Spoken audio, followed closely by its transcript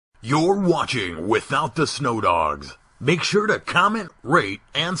You're watching Without the Snow Dogs. Make sure to comment, rate,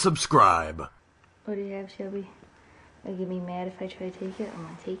 and subscribe. What do you have, Shelby? Are you gonna be mad if I try to take it? I'm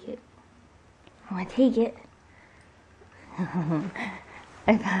gonna take it. I'm gonna take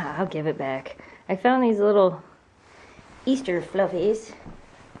it. I'll give it back. I found these little Easter fluffies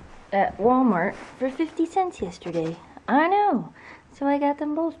at Walmart for 50 cents yesterday. I know. So I got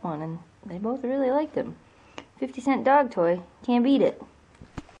them both one, and they both really liked them. 50-cent dog toy. Can't beat it.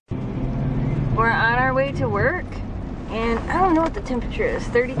 We're on our way to work, and I don't know what the temperature is,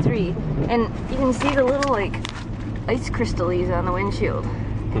 33, and you can see the little like ice crystals on the windshield.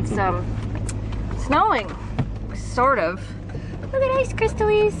 It's snowing, sort of. Look at ice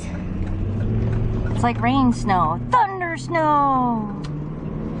crystals. It's like rain snow, thunder snow.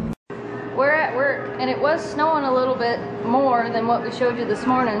 We're at work, and it was snowing a little bit more than what we showed you this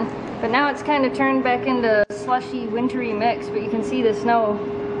morning, but now it's kind of turned back into a slushy, wintry mix, but you can see the snow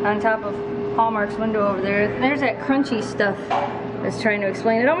on top of Hallmark's window over there. There's that crunchy stuff I was trying to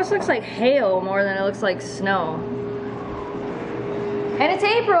explain. It almost looks like hail more than it looks like snow. And it's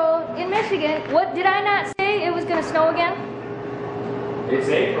April in Michigan. What did I not say it was going to snow again? It's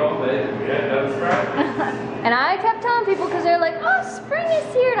April, but yeah, that's right. And I kept telling people because they're like, oh, spring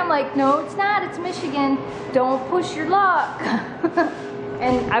is here. And I'm like, no, it's not. It's Michigan. Don't push your luck.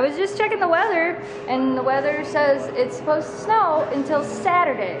 And I was just checking the weather, and the weather says it's supposed to snow until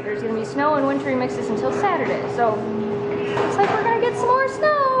Saturday. There's going to be snow and wintry mixes until Saturday. So, looks like we're going to get some more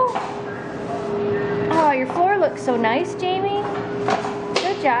snow. Oh, your floor looks so nice, Jamie.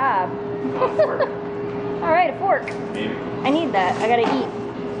 Good job. All right, a fork. I need that. I got to eat.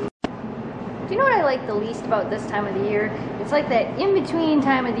 Do you know what I like the least about this time of the year? It's like that in-between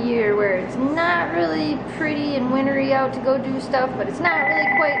time of the year where it's not really pretty and wintry out to go do stuff, but it's not really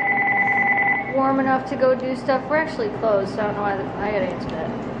quite warm enough to go do stuff. We're actually closed, so I don't know why I gotta answer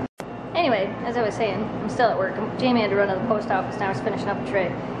that. Anyway, as I was saying, I'm still at work. Jamie had to run to the post office, now I was finishing up a tray.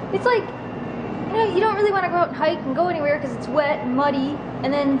 It's like, you know, you don't really want to go out and hike and go anywhere because it's wet and muddy,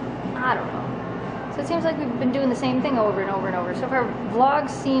 and then, I don't know. So it seems like we've been doing the same thing over and over and over. So if our vlogs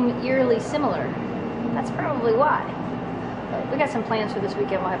seem eerily similar, that's probably why. But we got some plans for this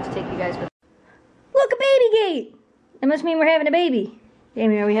weekend. We'll have to take you guys with. Look, a baby gate! That must mean we're having a baby.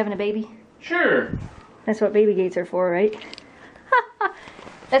 Jamie, are we having a baby? Sure. That's what baby gates are for, right?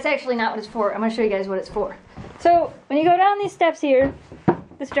 That's actually not what it's for. I'm going to show you guys what it's for. So when you go down these steps here,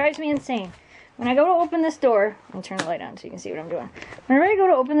 this drives me insane. When I go to open this door, I'll turn the light on so you can see what I'm doing. Whenever I go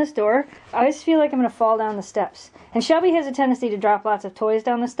to open this door, I always feel like I'm going to fall down the steps. And Shelby has a tendency to drop lots of toys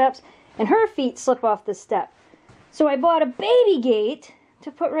down the steps, and her feet slip off the step. So I bought a baby gate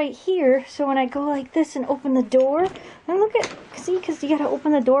to put right here, so when I go like this and open the door, and look at, see, because you got to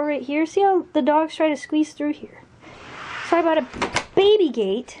open the door right here. See how the dogs try to squeeze through here? So I bought a baby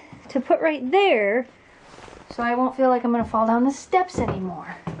gate to put right there, so I won't feel like I'm going to fall down the steps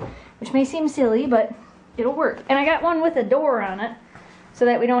anymore. Which may seem silly, but it'll work. And I got one with a door on it, so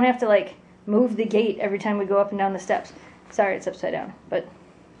that we don't have to like move the gate every time we go up and down the steps. Sorry, it's upside down, but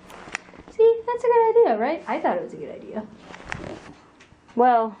see, that's a good idea, right? I thought it was a good idea.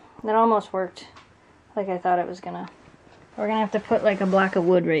 Well, that almost worked like I thought it was gonna. We're gonna have to put like a block of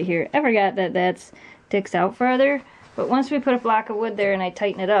wood right here. I forgot that that sticks out farther, but once we put a block of wood there and I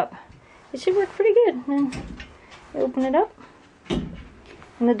tighten it up, it should work pretty good. And you open it up.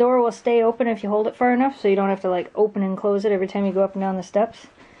 And the door will stay open if you hold it far enough, so you don't have to like open and close it every time you go up and down the steps.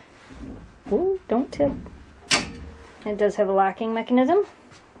 Ooh, don't tip. It does have a locking mechanism.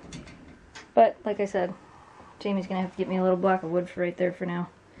 But, like I said, Jamie's going to have to get me a little block of wood for right there for now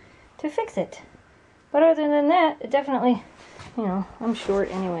to fix it. But other than that, it definitely, you know, I'm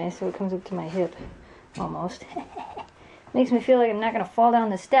short anyway, so it comes up to my hip, almost. Makes me feel like I'm not going to fall down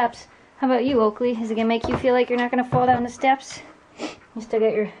the steps. How about you, Oakley? Is it going to make you feel like you're not going to fall down the steps? You still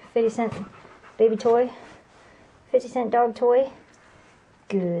got your 50-cent baby toy? 50-cent dog toy?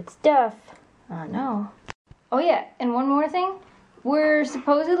 Good stuff. I know. Oh yeah, and one more thing. We're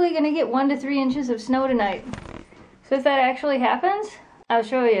supposedly going to get 1 to 3 inches of snow tonight. So if that actually happens, I'll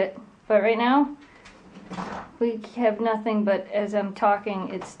show you it. But right now, we have nothing but as I'm talking,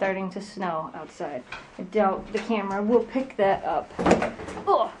 it's starting to snow outside. I doubt the camera will pick that up.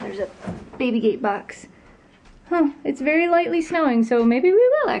 Oh, there's a baby gate box. Huh, it's very lightly snowing, so maybe we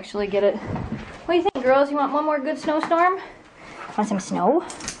will actually get it. What do you think, girls? You want one more good snowstorm? Want some snow?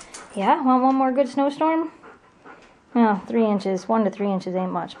 Yeah, want one more good snowstorm? Well, 3 inches. 1 to 3 inches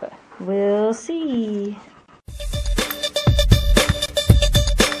ain't much, but we'll see.